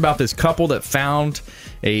 Find out about this couple that found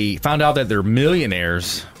out that they're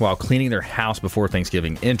millionaires while cleaning their house before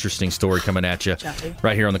Thanksgiving. Interesting story coming at you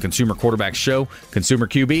right here on the Consumer Quarterback Show,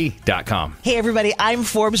 ConsumerQB.com. Hey everybody, I'm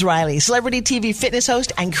Forbes Riley, celebrity TV fitness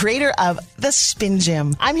host and creator of The Spin Gym.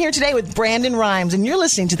 I'm here today with Brandon Rhymes, and you're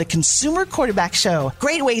listening to the Consumer Quarterback Show.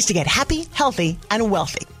 Great ways to get happy, healthy, and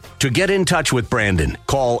wealthy. To get in touch with Brandon,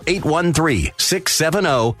 call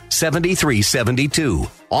 813-670-7372.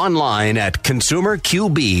 Online at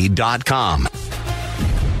ConsumerQB.com.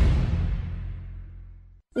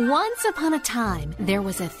 Once upon a time, there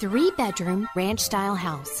was a 3-bedroom ranch-style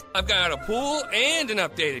house. I've got a pool and an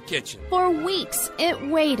updated kitchen. For weeks, it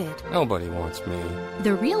waited. Nobody wants me.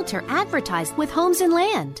 The realtor advertised with Homes and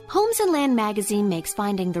Land. Homes and Land magazine makes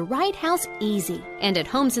finding the right house easy. And at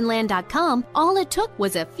homesandland.com, all it took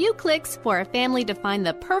was a few clicks for a family to find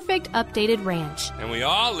the perfect updated ranch. And we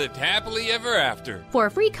all lived happily ever after. For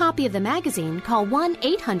a free copy of the magazine, call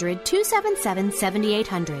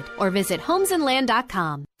 1-800-277-7800 or visit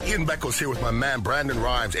homesandland.com. Ian Beckles here with my man Brandon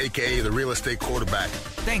Rhymes, a.k.a. the real estate quarterback.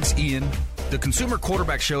 Thanks, Ian. The Consumer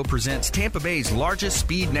Quarterback Show presents Tampa Bay's largest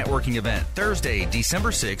speed networking event, Thursday,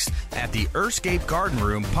 December 6th at the Earthscape Garden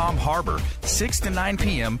Room, Palm Harbor, 6 to 9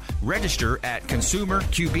 p.m. Register at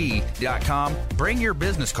ConsumerQB.com. Bring your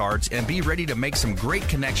business cards and be ready to make some great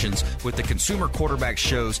connections with the Consumer Quarterback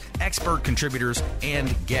Show's expert contributors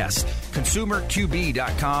and guests.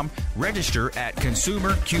 ConsumerQB.com. Register at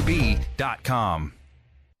ConsumerQB.com.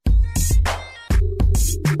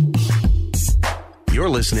 You're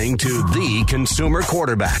listening to the Consumer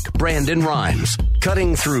Quarterback, Brandon Rhymes,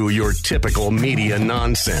 cutting through your typical media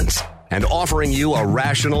nonsense and offering you a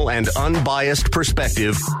rational and unbiased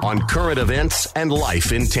perspective on current events and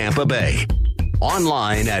life in Tampa Bay.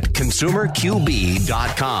 Online at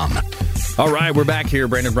ConsumerQB.com. All right, we're back here.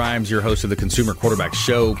 Brandon Rhymes, your host of the Consumer Quarterback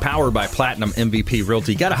Show, powered by Platinum MVP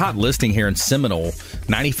Realty. Got a hot listing here in Seminole,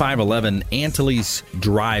 9511 Antilles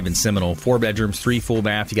Drive in Seminole. 4 bedrooms, 3 full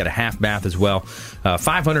baths. You got a half bath as well.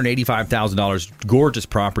 $585,000. Gorgeous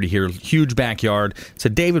property here. Huge backyard. It's a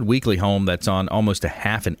David Weekley home that's on almost a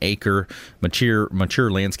half an acre. Mature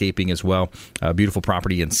landscaping as well. Beautiful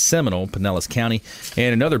property in Seminole, Pinellas County.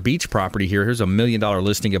 And another beach property here. Here's a $1 million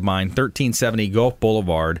listing of mine, 1370 Gulf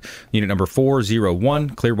Boulevard, unit number number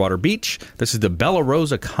 401 Clearwater Beach. This is the Bella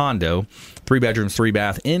Rosa condo, 3 bedrooms, 3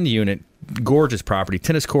 bath in unit. Gorgeous property,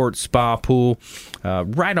 tennis court, spa, pool,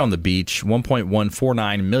 right on the beach,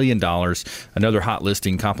 $1.149 million. Another hot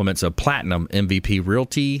listing, compliments of Platinum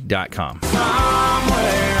MVPRealty.com. Somewhere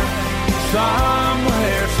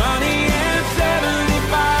sunny and 75.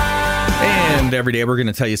 And every day we're going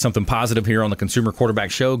to tell you something positive here on the Consumer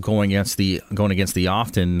Quarterback Show, going against the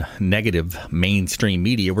often negative mainstream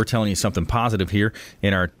media. We're telling you something positive here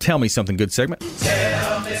in our Tell Me Something Good segment.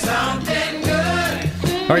 Tell me something good.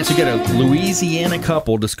 All right, so you get a Louisiana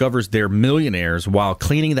couple discovers they're millionaires while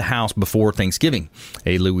cleaning the house before Thanksgiving.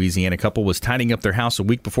 A Louisiana couple was tidying up their house a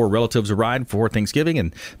week before relatives arrived for Thanksgiving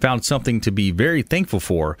and found something to be very thankful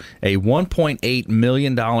for, a $1.8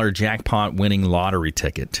 million jackpot-winning lottery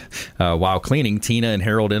ticket. While cleaning, Tina and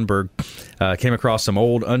Harold Enberg came across some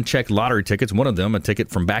old unchecked lottery tickets. One of them, a ticket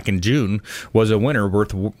from back in June, was a winner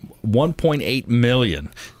worth $1.8 million.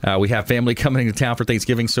 We have family coming into town for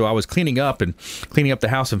Thanksgiving, so I was cleaning up the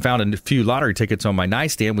house and found a few lottery tickets on my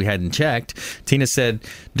nightstand we hadn't checked. Tina said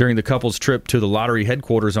during the couple's trip to the lottery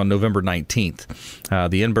headquarters on November 19th.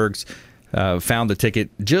 The Enbergs found the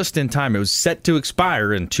ticket just in time. It was set to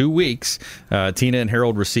expire in 2 weeks. Tina and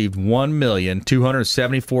Harold received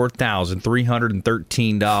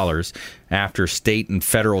 $1,274,313 after state and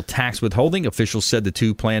federal tax withholding. Officials said the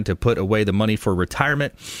two plan to put away the money for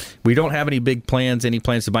retirement. We don't have any big plans, any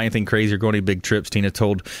plans to buy anything crazy or go on any big trips, Tina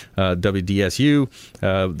told WDSU.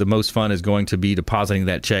 The most fun is going to be depositing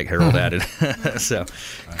that check, Harold added. So,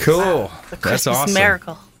 cool. That's awesome.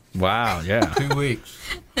 Miracle. Wow, yeah. 2 weeks.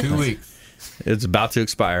 2 weeks. It's about to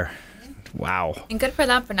expire. Wow. And good for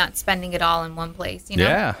them for not spending it all in one place,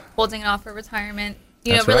 Yeah. Holding it off for retirement.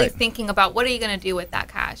 That's Really right. thinking about what are you going to do with that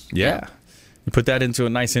cash. Yeah. You put that into a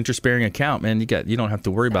nice interest-bearing account, man, you don't have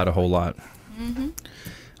to worry about a whole lot. Mm-hmm.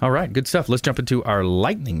 All right, good stuff. Let's jump into our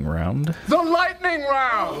lightning round. The lightning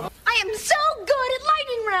round. I am so good at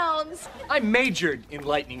lightning rounds. I majored in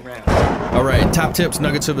lightning rounds. All right, top tips,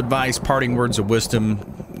 nuggets of advice, parting words of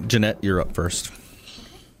wisdom. Jeanette, you're up first.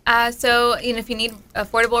 So, if you need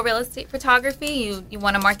affordable real estate photography, you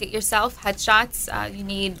want to market yourself, headshots, you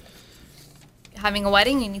need having a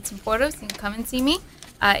wedding, you need some photos, you can come and see me.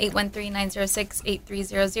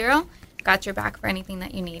 813-906-8300. Got your back for anything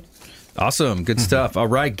that you need. Awesome, good stuff. All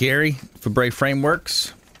right, Gary, Fabre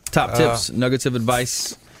Frameworks, top tips, nuggets of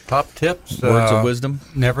advice. Top tips. Words of wisdom.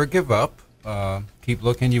 Never give up. Keep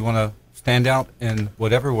looking. You want to stand out in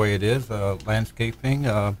whatever way it is. Landscaping,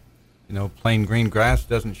 plain green grass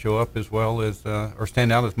doesn't show up as well as, or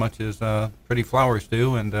stand out as much as pretty flowers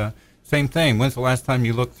do. And same thing. When's the last time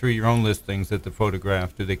you looked through your own listings at the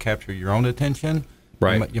photograph? Do they capture your own attention?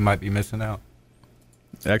 Right. You might be missing out.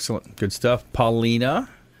 Excellent. Good stuff. Paulina.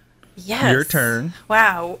 Yes. Your turn.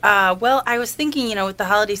 Wow. Well, I was thinking, with the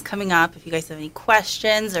holidays coming up, if you guys have any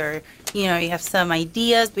questions or, you have some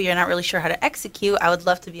ideas, but you're not really sure how to execute, I would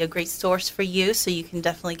love to be a great source for you. So you can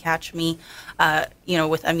definitely catch me,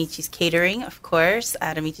 with Amici's Catering, of course,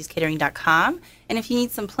 at amichiscatering.com. And if you need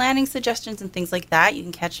some planning suggestions and things like that, you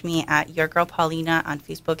can catch me at Your Girl Paulina on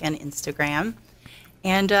Facebook and Instagram.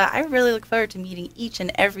 And I really look forward to meeting each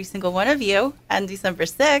and every single one of you on December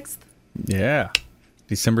 6th. Yeah.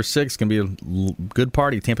 December 6th, going to be a good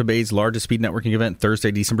party. Tampa Bay's largest speed networking event, Thursday,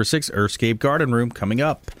 December 6th, Earthscape Garden Room coming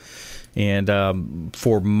up. And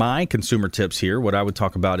for my consumer tips here, what I would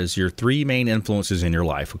talk about is your 3 main influences in your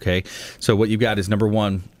life, okay? So what you've got is, number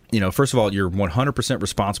one, first of all, you're 100%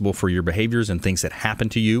 responsible for your behaviors and things that happen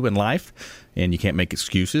to you in life, and you can't make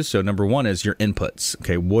excuses. So number one is your inputs,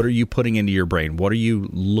 okay? What are you putting into your brain? What are you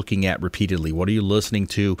looking at repeatedly? What are you listening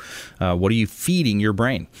to? What are you feeding your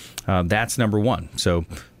brain? That's number one. So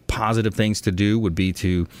positive things to do would be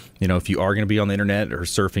to, if you are going to be on the internet or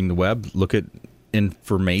surfing the web, look at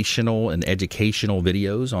informational and educational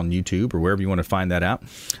videos on YouTube or wherever you want to find that out.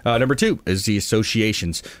 Number two is the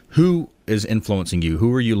associations. Who is influencing you?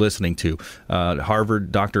 Who are you listening to?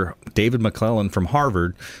 Harvard, Dr. David McClellan from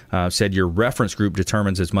Harvard said your reference group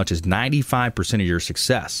determines as much as 95% of your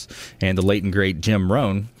success. And the late and great Jim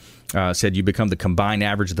Rohn said you become the combined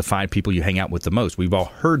average of the 5 people you hang out with the most. We've all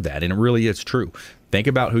heard that, and it really is true. Think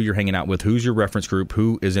about who you're hanging out with, who's your reference group,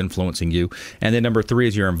 who is influencing you. And then number 3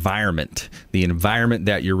 is your environment, the environment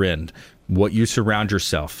that you're in, what you surround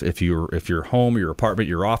yourself. If your home, your apartment,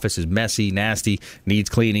 your office is messy, nasty, needs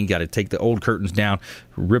cleaning, got to take the old curtains down,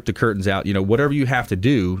 rip the curtains out, whatever you have to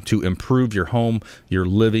do to improve your home, your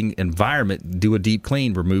living environment, do a deep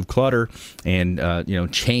clean, remove clutter, and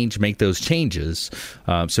make those changes.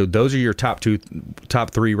 So those are your top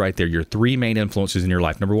 3 right there, your 3 main influences in your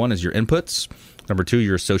life. Number 1 is your inputs. Number 2,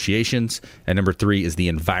 your associations. And number 3 is the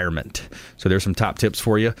environment. So there's some top tips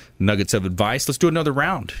for you. Nuggets of advice. Let's do another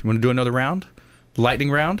round. You want to do another round?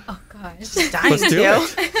 Lightning round? Oh, gosh. Let's do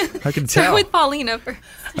it. I can tell. Start with Paulina first.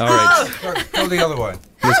 All right. Go the other way.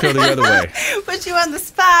 Let's go the other way. Put you on the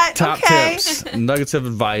spot. Top okay. tips, nuggets of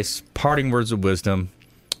advice, parting words of wisdom,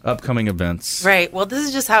 upcoming events. Right. Well, this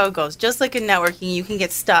is just how it goes. Just like in networking, you can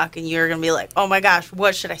get stuck and you're going to be like, oh my gosh,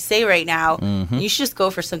 what should I say right now? Mm-hmm. You should just go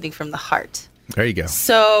for something from the heart. There you go.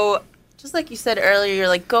 So, just like you said earlier, you're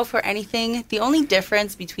like, go for anything. The only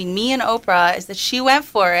difference between me and Oprah is that she went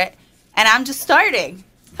for it and I'm just starting.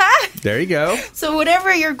 There you go. So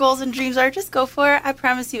whatever your goals and dreams are, just go for it. I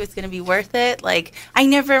promise you it's going to be worth it. Like, I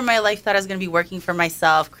never in my life thought I was going to be working for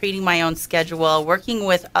myself, creating my own schedule, working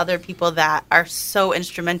with other people that are so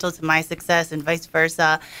instrumental to my success and vice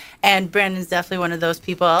versa. And Brandon's definitely one of those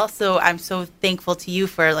people. So I'm so thankful to you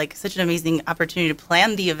for like such an amazing opportunity to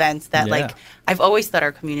plan the events that like I've always thought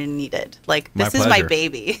our community needed. Like, this is my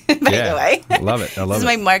baby, by the way. I love it. I love This is it.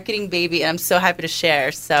 my marketing baby, and I'm so happy to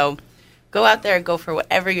share. So go out there and go for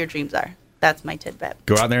whatever your dreams are. That's my tidbit.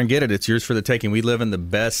 Go out there and get it. It's yours for the taking. We live in the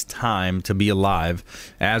best time to be alive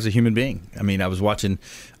as a human being. I mean, I was watching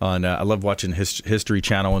on, I love watching History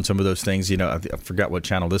Channel and some of those things. You know, I forgot what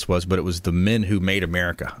channel this was, but it was The Men Who Made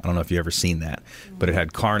America. I don't know if you've ever seen that, but it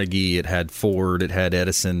had Carnegie, it had Ford, it had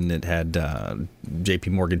Edison, it had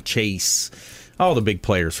J.P. Morgan Chase, all the big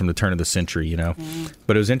players from the turn of the century, you know.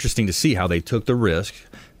 But it was interesting to see how they took the risk.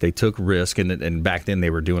 They took risk, and back then they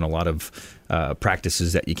were doing a lot of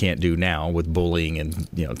practices that you can't do now with bullying and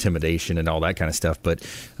intimidation and all that kind of stuff. But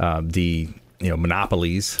the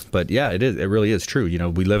monopolies. But yeah, it is. It really is true.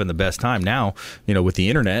 We live in the best time now. With the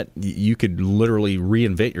internet, you could literally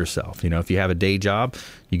reinvent yourself. If you have a day job,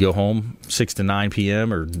 you go home 6 to 9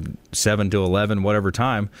 p.m. or 7 to 11, whatever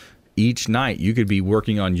time. Each night you could be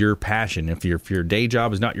working on your passion. If your day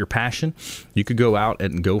job is not your passion, you could go out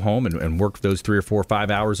and go home and work those 3 or 4 or 5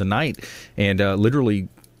 hours a night and literally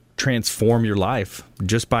transform your life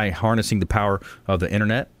just by harnessing the power of the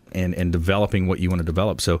internet and developing what you want to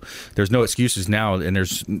develop. So there's no excuses now. And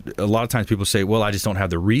there's a lot of times people say, well, I just don't have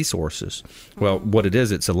the resources. Well, what it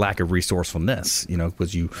is, it's a lack of resourcefulness,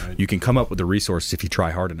 because you can come up with the resources if you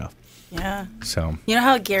try hard enough. Yeah. So, you know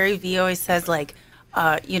how Gary Vee always says, like,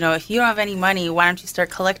 if you don't have any money, why don't you start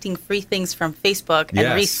collecting free things from Facebook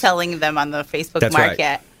and reselling them on the Facebook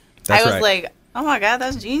market? Right. I was like, oh my God,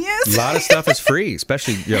 that's genius. A lot of stuff is free,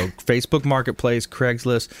 especially Facebook Marketplace,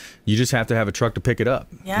 Craigslist. You just have to have a truck to pick it up.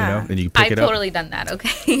 Yeah. And you pick it up. I've totally done that.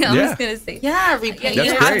 Okay, I'm just gonna say. Yeah, you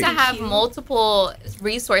have to have multiple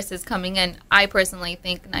resources coming in. I personally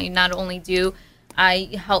think not only do I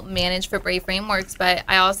help manage for Brave Frameworks, but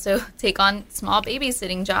I also take on small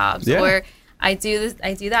babysitting jobs or I do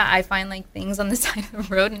that. I find like things on the side of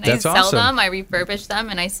the road and I sell them. I refurbish them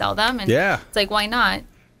and I sell them. And it's like, why not?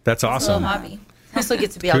 That's awesome. It's a little hobby. Also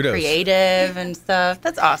get to be all creative and stuff.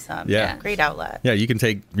 That's awesome. Yeah. Great outlet. Yeah, you can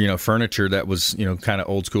take, furniture that was, kind of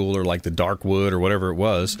old school or like the dark wood or whatever it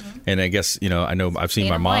was. And I guess, I know I've seen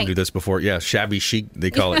my mom do this before. Yeah, shabby chic,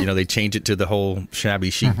 they call it. They change it to the whole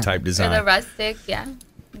shabby chic type design. Or the rustic,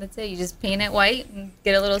 That's it. You just paint it white and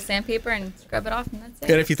get a little sandpaper and scrub it off, and that's it.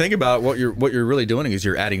 And if you think about what you're really doing is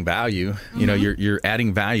you're adding value. You're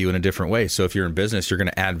adding value in a different way. So if you're in business, you're going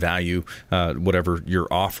to add value, whatever your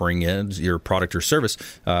offering is, your product or service.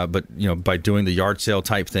 But by doing the yard sale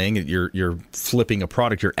type thing, you're flipping a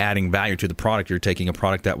product. You're adding value to the product. You're taking a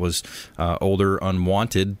product that was older,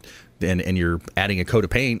 unwanted. And you're adding a coat of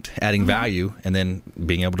paint, adding value, and then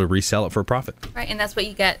being able to resell it for a profit. Right, and that's what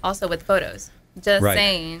you get also with photos. Just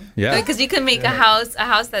saying. Yeah. Because you can make a house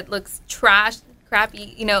that looks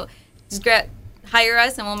crappy, just hire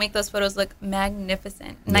us and we'll make those photos look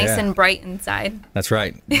magnificent, nice and bright inside. That's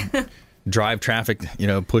right. Drive traffic,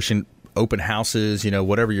 pushing open houses,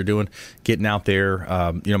 whatever you're doing, getting out there.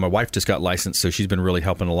 My wife just got licensed, so she's been really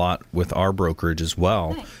helping a lot with our brokerage as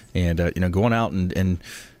well. Nice. And, going out and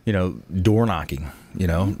door knocking. A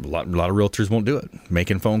lot of realtors won't do it.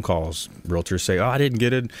 Making phone calls. Realtors say, "Oh, I didn't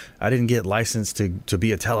get licensed to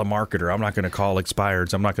be a telemarketer. I'm not going to call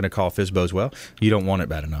expireds. I'm not going to call FSBOs." Well, you don't want it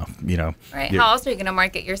bad enough, Right. How else are you going to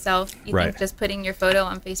market yourself? You think just putting your photo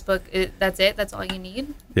on Facebook, that's it? That's all you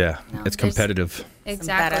need? Yeah, it's competitive.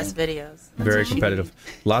 Exactly. Some badass videos. Very competitive.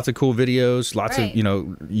 Lots of cool videos. Lots of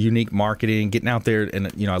unique marketing. Getting out there, and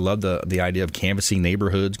I love the idea of canvassing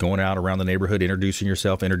neighborhoods, going out around the neighborhood, introducing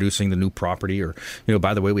yourself, introducing the new property, or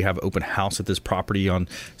by the way, we have open house at this property on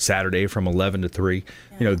Saturday from 11 to 3.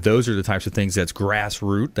 Yeah. Those are the types of things that's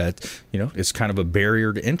grassroots. That it's kind of a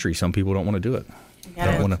barrier to entry. Some people don't want to do it.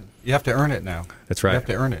 You have to earn it now. That's right. You have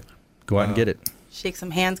to earn it. Go out and get it. shake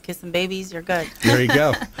some hands, kiss some babies, you're good. There you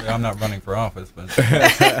go. Yeah, I'm not running for office, but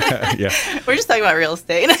Yeah. We're just talking about real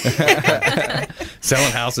estate.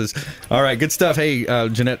 Selling houses. All right, good stuff. Hey,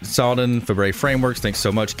 Jeanette Salden, Fabre Frameworks, thanks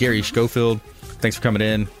so much. Gary Schofield, thanks for coming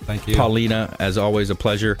in. Thank you. Paulina, as always, a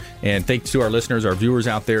pleasure. And thanks to our listeners, our viewers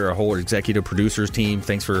out there, our whole executive producers team.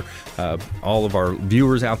 Thanks for all of our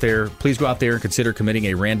viewers out there. Please go out there and consider committing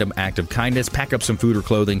a random act of kindness. Pack up some food or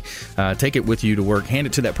clothing. Take it with you to work. Hand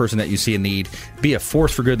it to that person that you see in need. Be a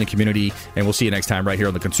force for good in the community. And we'll see you next time right here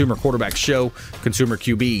on the Consumer Quarterback Show,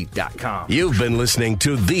 ConsumerQB.com. You've been listening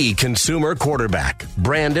to The Consumer Quarterback,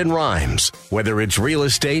 Brandon Rhymes. Whether it's real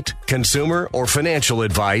estate, consumer, or financial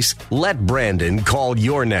advice, let Brandon call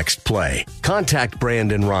your next play. Contact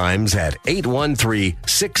Brandon Rhymes at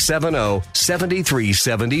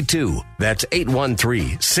 813-670-7372. That's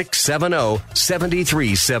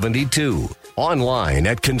 813-670-7372. Online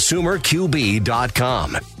at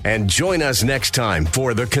consumerqb.com. And join us next time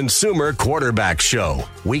for the Consumer Quarterback Show,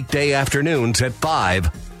 weekday afternoons at 5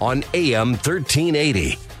 on AM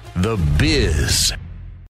 1380. The Biz.